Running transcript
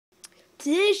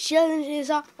This challenge is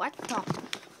a what the?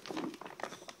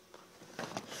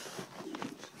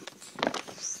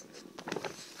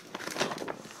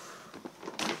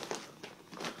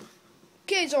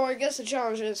 Okay, so I guess the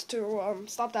challenge is to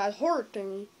stop that horror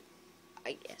thingy.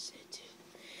 I guess it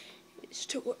is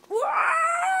to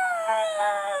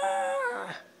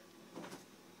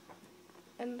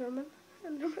Enderman.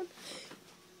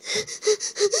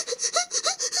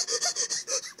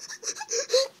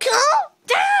 Calm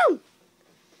down.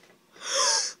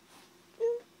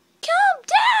 Calm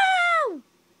down.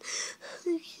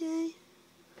 Okay.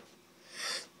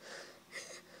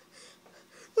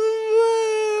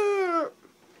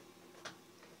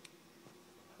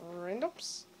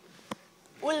 Randoms.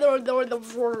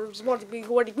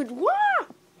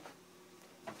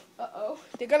 Uh-oh.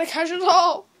 They're gonna catch us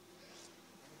all.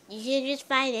 You should just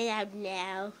find it out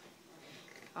now.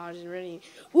 I was ready.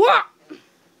 What?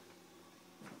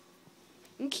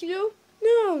 Kilo?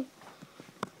 No.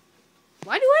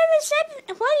 Why do you even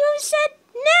said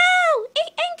no?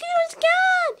 Enkilo's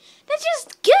gone. That's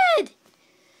just good.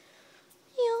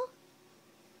 You.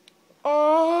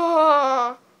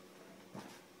 Oh.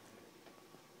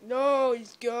 No,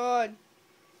 he's gone.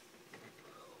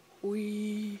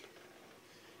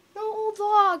 No, old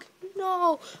dog.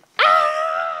 No.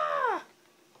 Ah!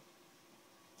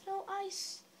 No,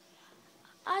 ice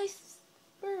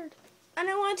bird. And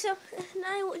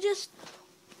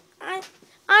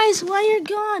Ice, while you're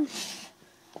gone,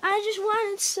 I just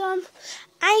wanted some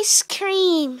ice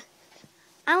cream.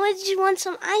 I just want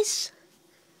some ice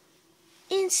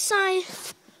inside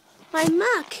my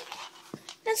mug.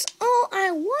 That's all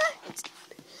I wanted.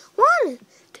 I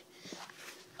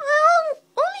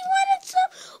only wanted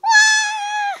some.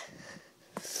 Wah!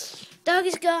 Dog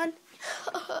is gone.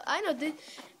 I know this.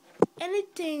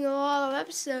 Anything, a lot of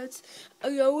episodes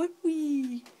ago with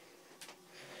we.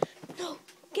 No,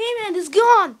 Game Man is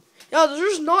gone. Yeah, this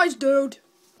is nice, dude.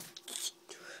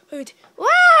 Wait. Wah!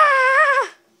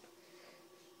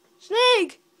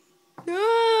 Snake!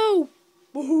 No!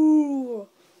 Boo!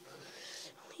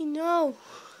 No.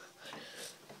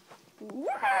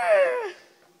 Wah!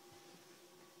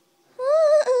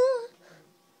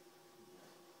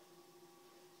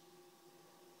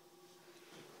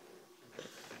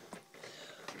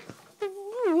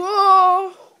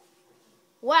 Whoa!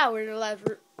 Wow, we're the last.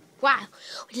 Wow,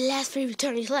 with the last 3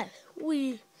 returnees left.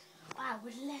 Wow,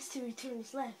 with the last 2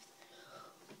 returnees left.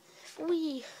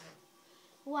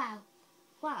 Wow.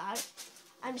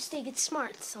 I'm just thinking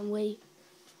smart some way.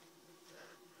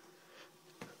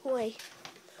 Wait.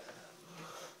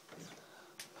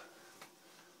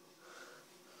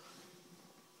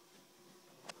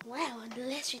 Wow, on the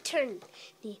last return.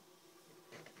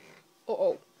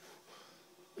 Uh-oh.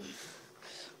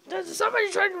 There's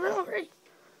somebody trying to run over me.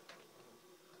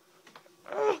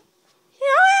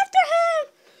 After him!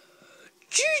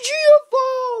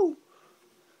 GGFO!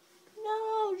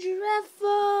 No,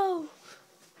 Giraffe!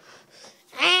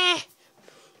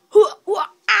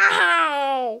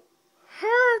 Ow!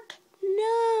 Hurt!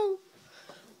 No!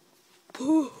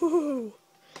 Boo!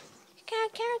 Cow!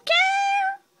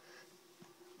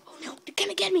 Oh no, they're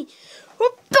gonna get me!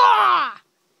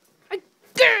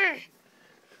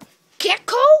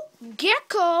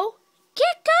 Gecko?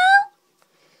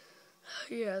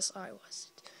 Yes, I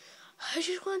was. I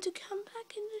just want to come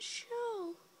back in the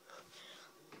show.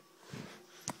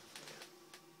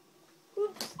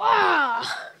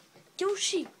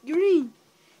 Yoshi, green.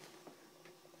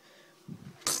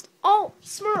 Oh,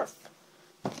 Smurf.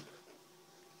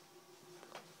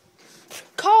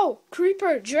 Cole,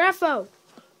 Creeper, Giraffe.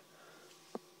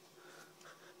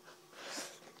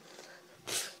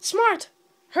 Smart,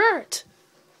 Hurt.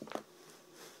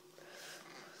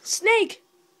 Snake,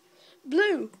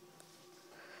 Blue.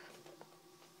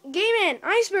 Game-Man,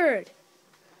 Icebird.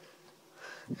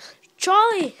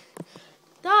 Charlie,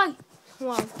 Dog.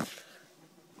 Wow.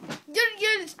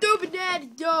 You're stupid, daddy,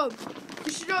 dumb.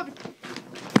 You stupid.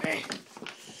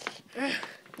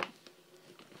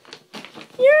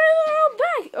 You're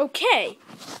back. Okay.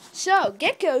 So,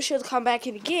 Gecko should come back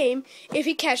in the game if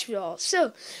he catches it all.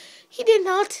 So, he did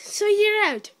not, so you're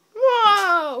out.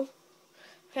 Whoa!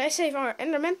 Can I save our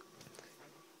Enderman?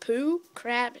 Pooh,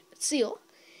 Crab, Seal,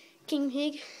 King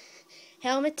Pig,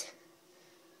 Helmet,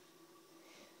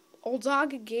 Old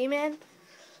Dog, Gay Man,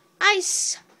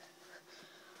 Ice,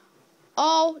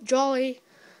 All, Jolly,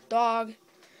 Dog,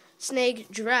 Snake,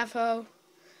 Giraffe,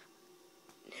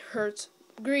 Hurt,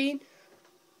 Green,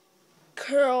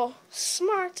 Curl,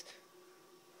 Smart,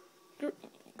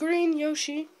 Green,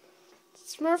 Yoshi,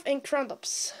 Smurf, and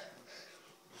Crundups.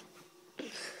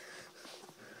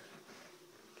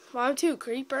 Round 2,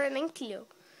 Creeper and then Kilo.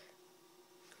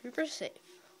 Creeper's safe.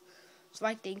 So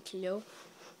I think Kilo.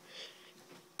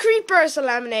 Creeper's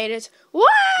eliminated. Wah!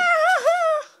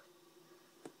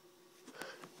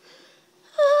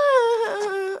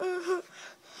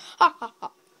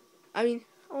 I mean,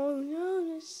 Oh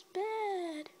no, this is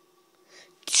bad.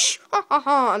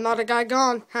 another guy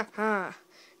gone.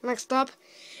 Next up,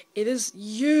 it is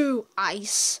you,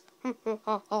 Ice.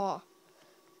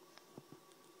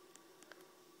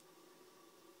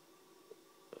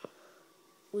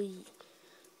 We